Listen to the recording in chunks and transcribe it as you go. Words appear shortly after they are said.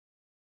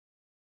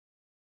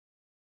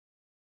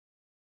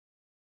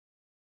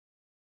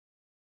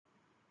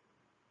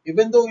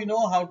Even though we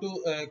know how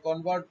to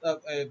convert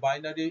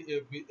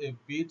binary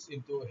bits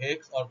into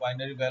hex or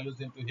binary values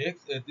into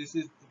hex, this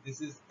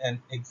is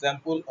an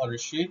example or a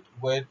sheet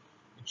where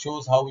it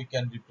shows how we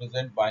can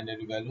represent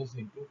binary values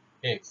into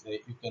hex.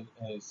 You can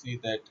see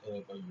that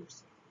by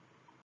yourself.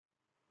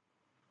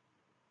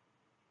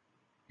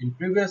 In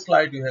previous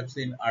slide, you have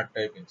seen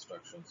R-type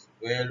instructions,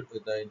 where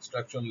the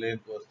instruction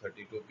length was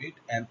 32-bit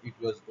and it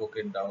was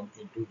broken down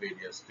into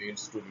various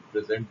fields to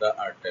represent the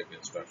R-type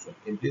instruction.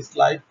 In this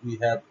slide, we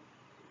have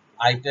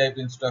I-type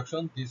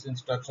instruction. This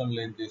instruction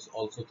length is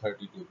also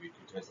 32-bit.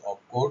 It has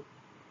opcode,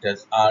 it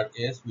has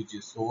RS, which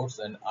is source,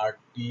 and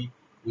RT,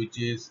 which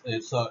is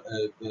and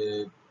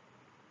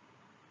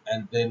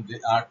then the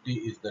RT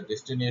is the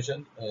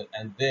destination,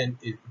 and then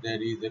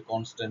there is a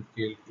constant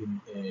field in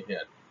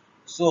here.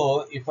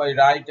 So if I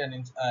write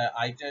an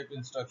I-type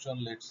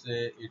instruction, let's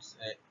say it's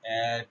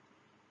add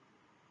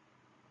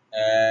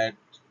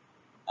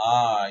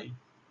I,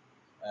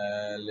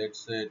 let's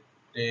say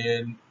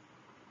 10,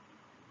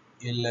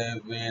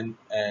 11,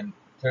 and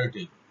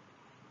 13.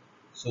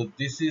 So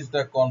this is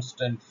the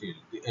constant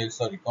field,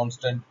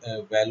 constant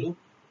value,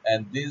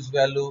 and this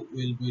value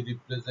will be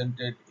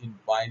represented in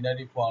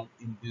binary form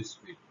in this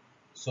field.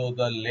 So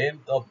the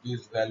length of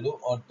this value,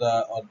 or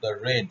the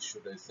range,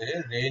 should I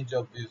say, range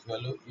of this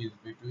value is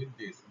between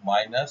this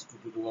minus 2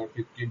 to the power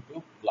 15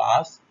 to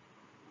plus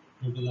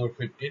 2 to the power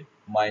 15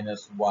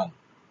 minus 1.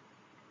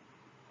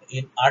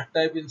 In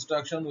R-type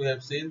instruction, we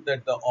have seen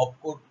that the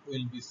opcode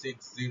will be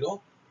 60,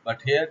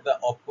 but here the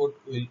opcode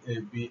will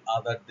be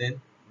other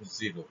than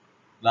 0.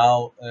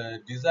 Now,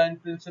 design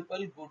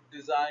principle, good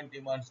design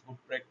demands good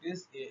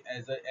practice.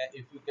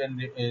 If you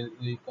can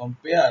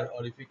compare,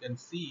 or if you can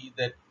see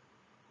that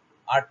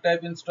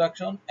R-type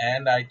instruction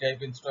and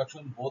I-type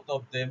instruction, both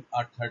of them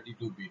are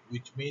 32-bit,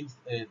 which means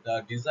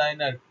the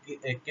designer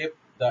kept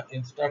the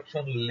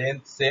instruction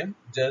length same,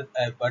 just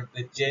but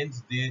they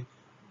changed they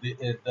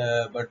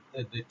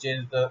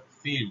changed the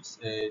fields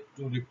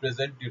to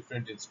represent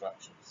different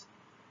instructions.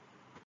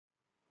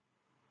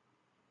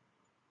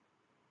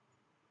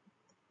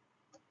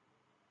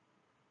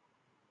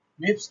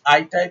 MIPS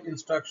I-type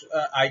instruction,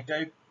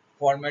 I-type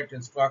format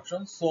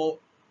instructions. So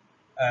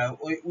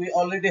we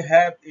already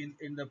have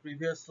in the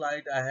previous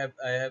slide. I have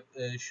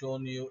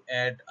shown you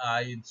add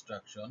I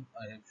instruction.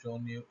 I have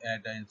shown you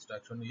add I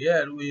instruction.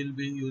 Here we will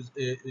be we'll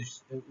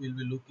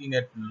be looking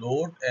at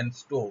load and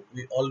store.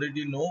 We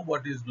already know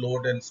what is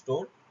load and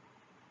store.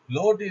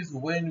 Load is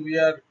when we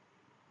are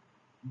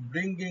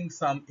bringing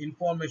some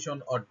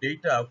information or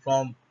data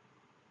from.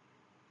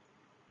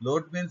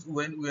 Load means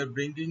when we are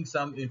bringing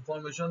some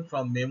information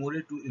from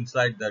memory to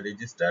inside the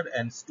register,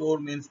 and store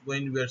means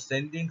when we are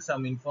sending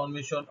some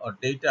information or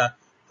data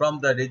from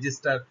the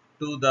register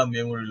to the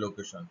memory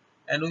location.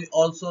 And we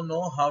also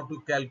know how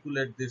to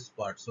calculate this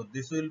part. So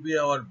this will be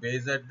our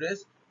base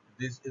address.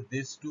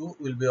 This two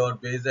will be our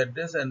base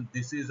address, and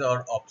this is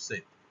our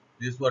offset.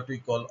 This is what we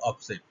call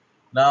offset.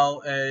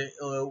 Now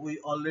we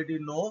already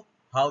know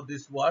how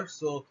this works.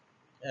 So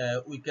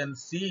we can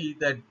see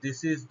that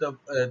this is the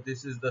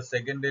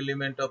second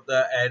element of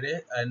the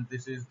array, and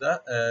this is the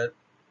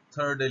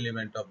third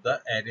element of the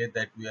array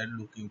that we are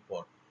looking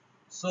for.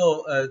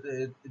 So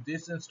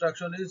this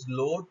instruction is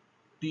load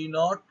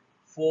T0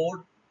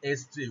 4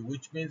 S3,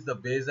 which means the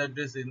base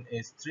address in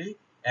S3,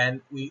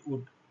 and we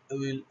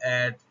will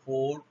add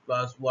 4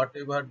 plus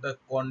whatever the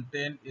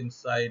content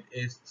inside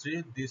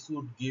S3. This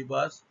would give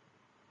us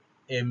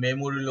a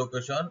memory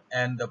location,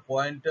 and the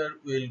pointer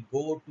will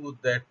go to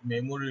that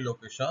memory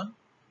location,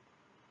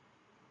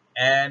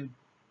 and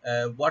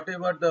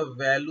whatever the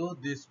value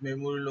this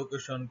memory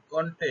location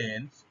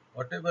contains,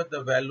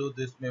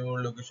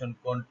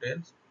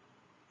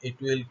 it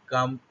will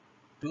come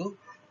to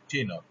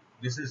T0.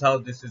 This is how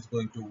this is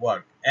going to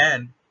work.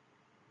 And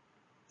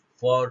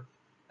for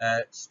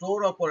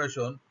store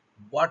operation,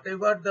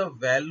 whatever the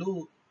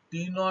value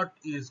T0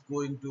 is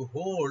going to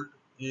hold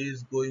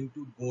is going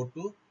to go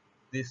to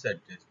this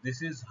address.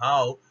 This is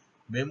how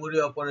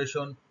memory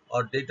operation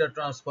or data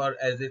transfer,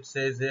 as it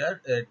says here,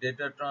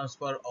 data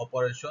transfer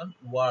operation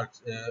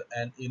works.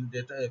 And in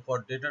data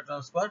for data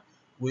transfer,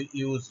 we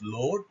use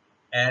load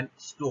and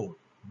store.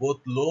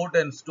 Both load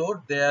and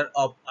store, they are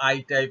of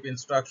I-type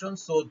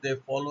instructions, so they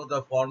follow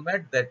the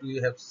format that we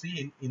have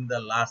seen in the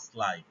last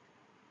slide.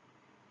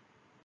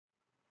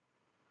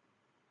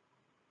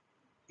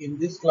 In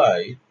this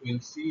slide,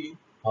 we'll see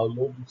how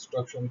load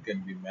instruction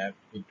can be mapped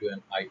into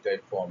an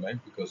I-type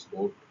format, because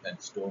load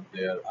and store,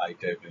 they are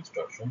I-type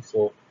instructions.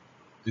 So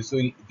this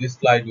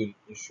slide will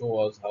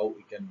show us how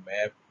we can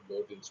map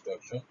load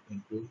instruction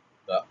into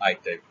the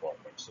I-type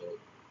format. So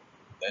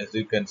as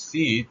you can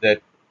see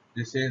that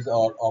this is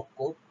our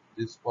opcode.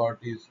 This part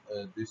is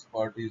our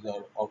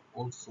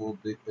opcode. So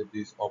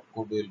this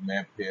opcode will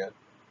map here,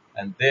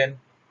 and then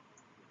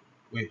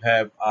we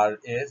have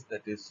RS,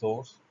 that is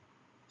source.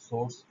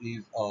 Source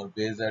is our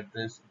base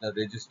address, the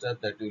register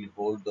that will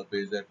hold the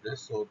base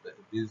address. So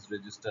this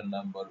register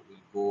number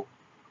will go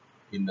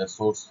in the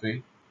source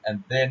field,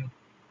 and then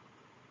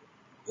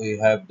we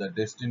have the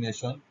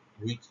destination,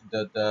 which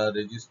the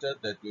register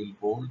that will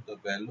hold the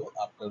value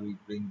after we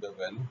bring the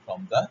value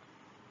from the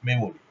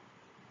memory.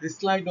 This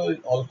slide will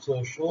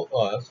also show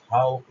us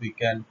how we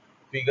can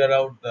figure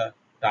out the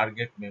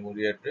target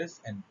memory address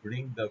and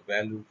bring the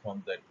value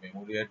from that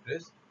memory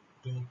address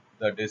to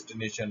the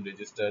destination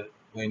register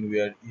when we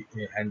are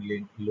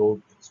handling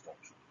load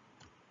instruction.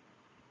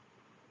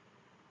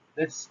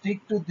 Let's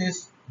stick to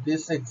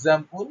this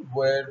example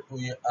where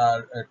we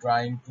are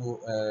trying to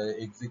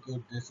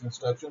execute this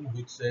instruction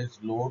which says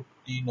load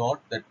T naught,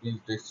 that means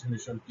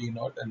destination T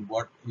naught, and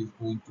what is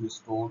going to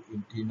store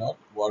in T naught,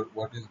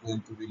 what is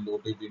going to be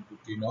loaded into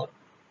T naught.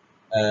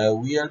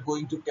 We are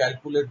going to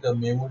calculate the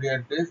memory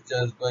address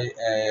just by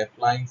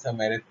applying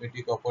some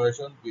arithmetic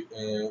operation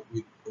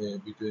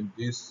between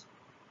this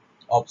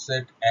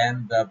offset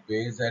and the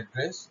base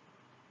address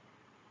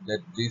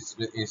that this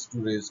is to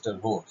register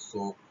holds.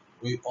 So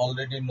we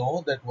already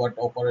know that what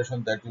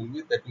operation that will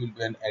be. That will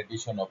be an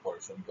addition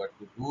operation. But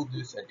to do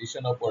this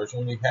addition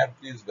operation, we have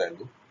this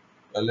value.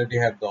 We already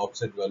have the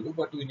offset value,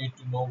 but we need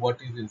to know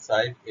what is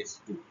inside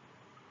S2.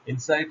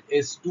 Inside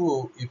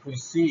S2, if we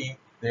see,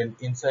 then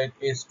inside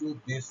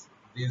S2,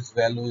 this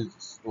value is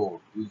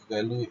stored. This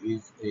value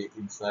is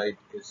inside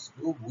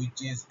S2,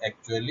 which is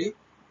actually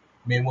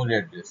memory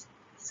address.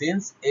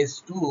 Since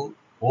S2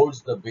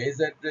 holds the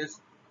base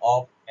address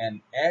of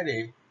an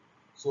array,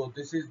 so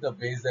this is the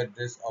base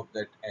address of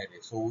that array.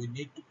 So we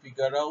need to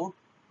figure out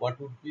what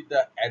would be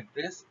the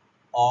address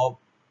of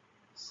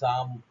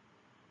some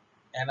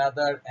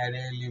another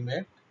array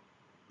element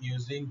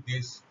using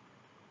this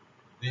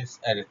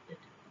arithmetic.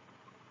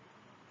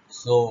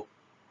 So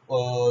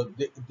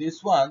this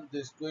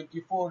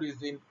 24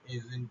 is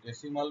in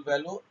decimal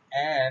value,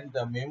 and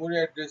the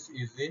memory address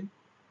is in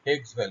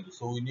hex value.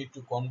 So we need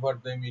to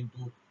convert them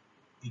into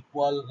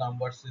equal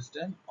number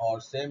system or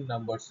same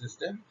number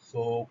system.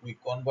 So we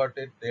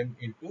converted them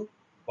into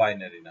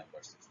binary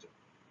number system.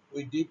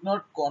 We did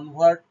not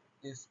convert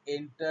this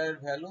entire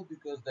value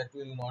because that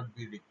will not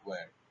be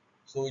required.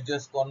 So we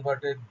just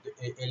converted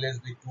the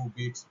LSB 2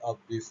 bits of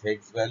this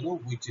hex value,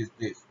 which is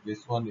this.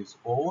 This one is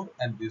 4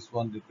 and this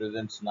one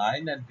represents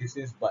 9, and this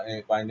is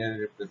a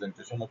binary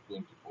representation of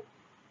 24.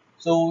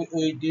 So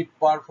we did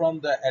perform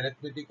the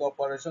arithmetic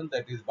operation,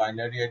 that is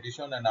binary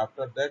addition, and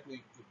after that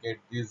we get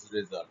this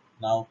result.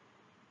 Now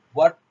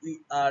what we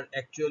are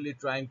actually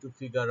trying to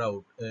figure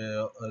out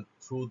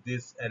through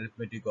this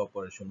arithmetic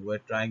operation, we're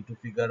trying to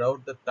figure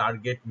out the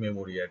target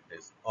memory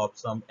address of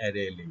some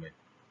array element.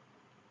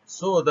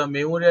 So the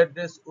memory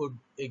address would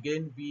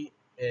again be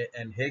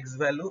an hex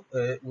value,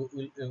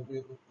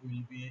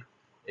 will be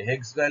a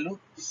hex value.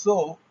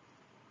 So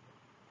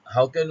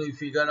how can we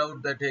figure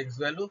out that hex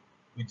value?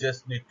 We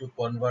just need to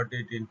convert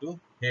it into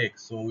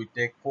hex. So we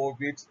take 4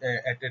 bits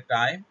at a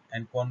time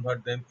and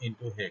convert them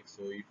into hex.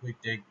 So if we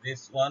take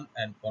this one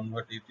and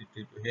convert it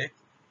into hex,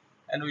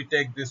 and we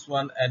take this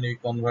one and we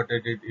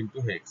converted it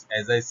into hex.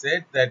 As I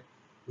said that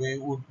we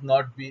would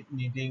not be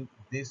needing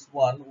this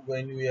one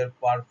when we are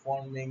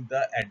performing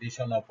the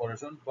addition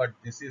operation, but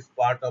this is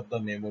part of the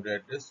memory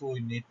address, so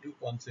we need to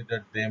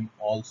consider them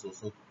also.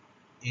 So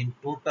in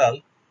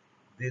total,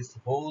 this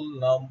whole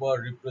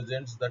number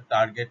represents the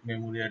target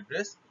memory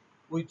address,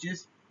 which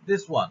is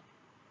this one.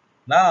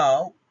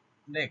 Now,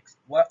 next,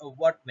 what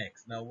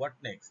next? Now, what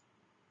next?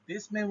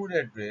 This memory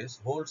address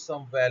holds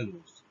some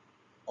values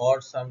or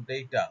some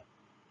data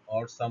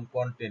or some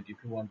content, if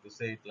you want to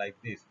say it like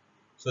this.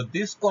 So,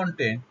 this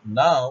content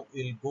now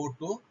will go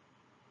to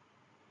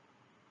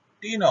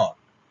T naught.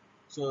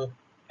 So,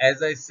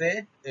 as I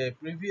said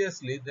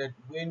previously, that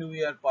when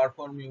we are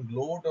performing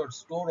load or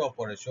store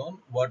operation,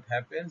 what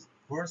happens?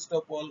 First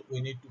of all,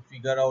 we need to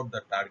figure out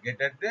the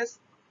target address.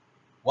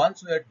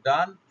 Once we are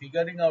done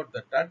figuring out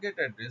the target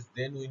address,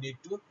 then we need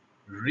to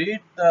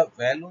read the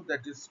value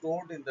that is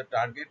stored in the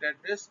target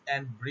address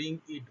and bring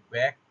it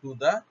back to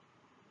the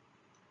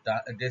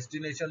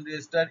destination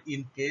register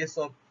in case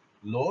of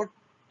load.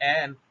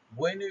 And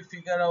when we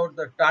figure out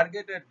the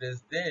target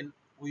address, then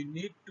we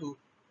need to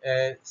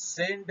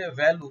send a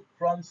value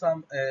from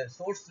some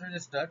source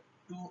register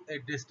to a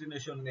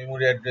destination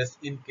memory address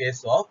in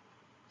case of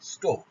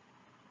store.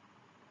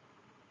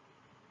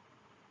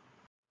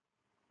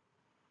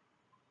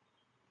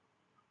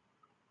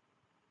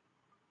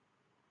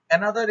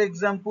 Another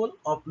example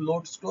of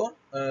load store,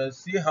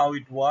 see how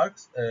it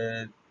works.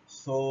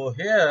 So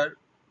here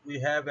we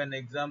have an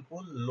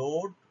example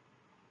load,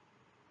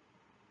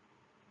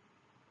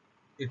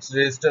 it's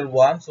register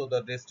 1, so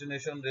the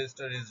destination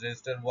register is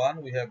register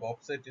 1, we have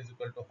offset is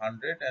equal to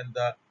 100, and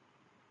the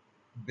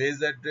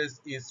base address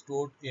is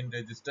stored in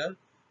register,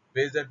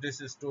 base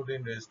address is stored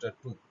in register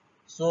 2.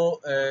 So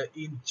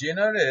in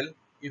general,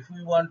 if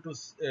we want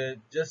to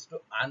just to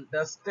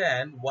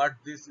understand what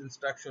this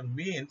instruction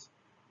means,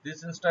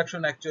 this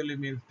instruction actually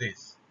means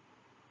this,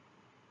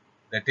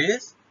 that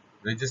is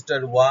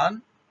register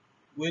 1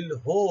 will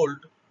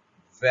hold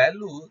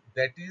value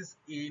that is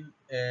in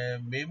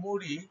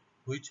memory,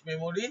 which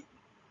memory,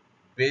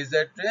 base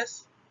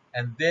address,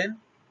 and then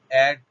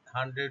add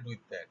 100 with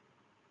that.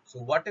 So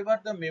whatever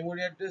the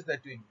memory address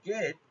that we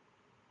get,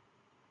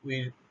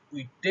 we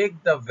we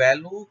take the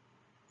value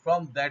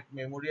from that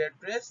memory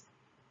address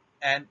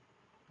and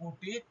put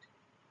it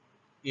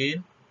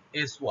in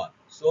S1.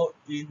 So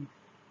in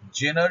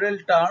general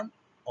term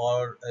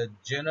or a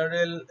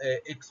general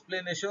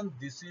explanation,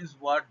 this is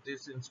what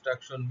this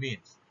instruction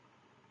means.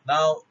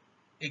 Now,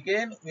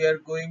 again, we are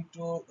going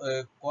to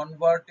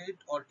convert it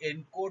or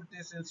encode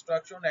this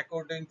instruction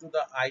according to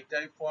the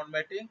I-type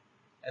formatting,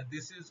 and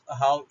this is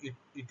how it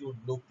would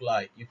look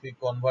like if we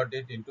convert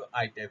it into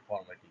I-type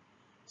formatting.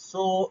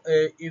 So,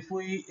 if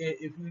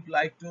we'd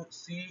like to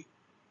see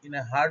in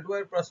a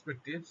hardware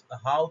perspectives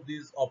how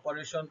this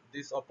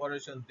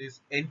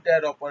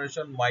entire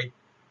operation might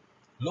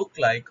look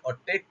like or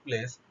take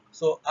place.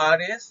 So,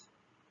 RS,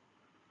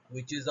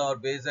 which is our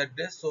base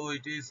address, so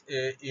it is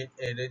in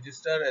a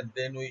register, and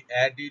then we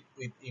add it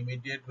with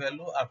immediate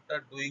value.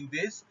 After doing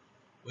this,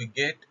 we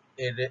get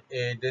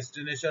a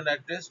destination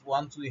address.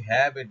 Once we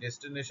have a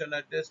destination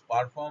address,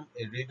 perform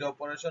a read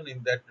operation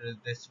in that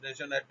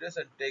destination address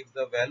and takes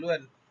the value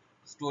and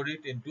store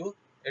it into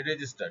a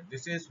register.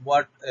 This is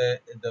what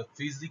the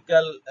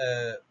physical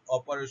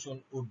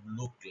operation would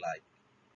look like.